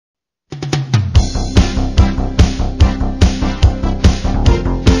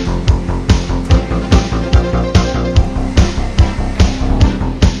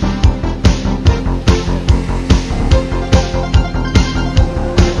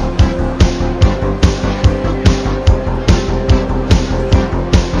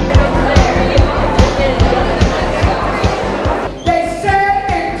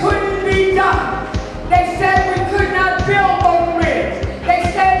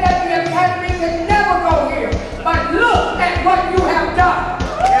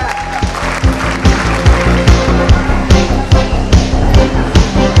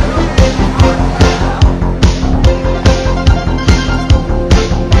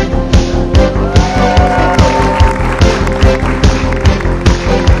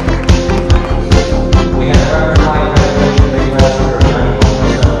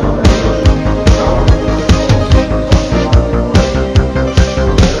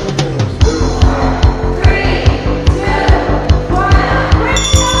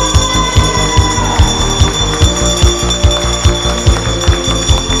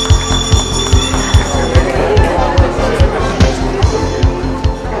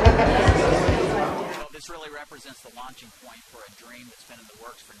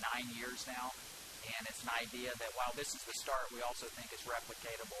it's an idea that while this is the start, we also think it's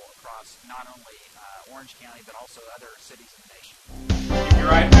replicatable across not only Orange County, but also other cities in the nation. If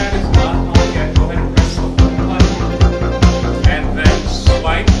your iPad is not on yet, go ahead and press the home button and then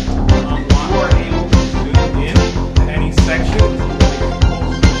swipe. You are able to zoom in to any section.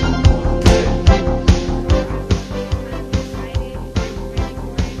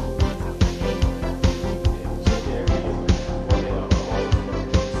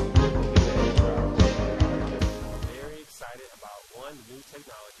 New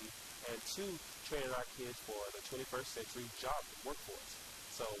technology, and two, training our kids for the 21st century job workforce.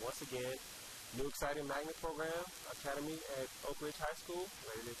 So once again, new exciting magnet program, academy at Oak Ridge High School,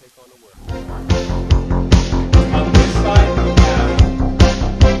 ready to take on the world.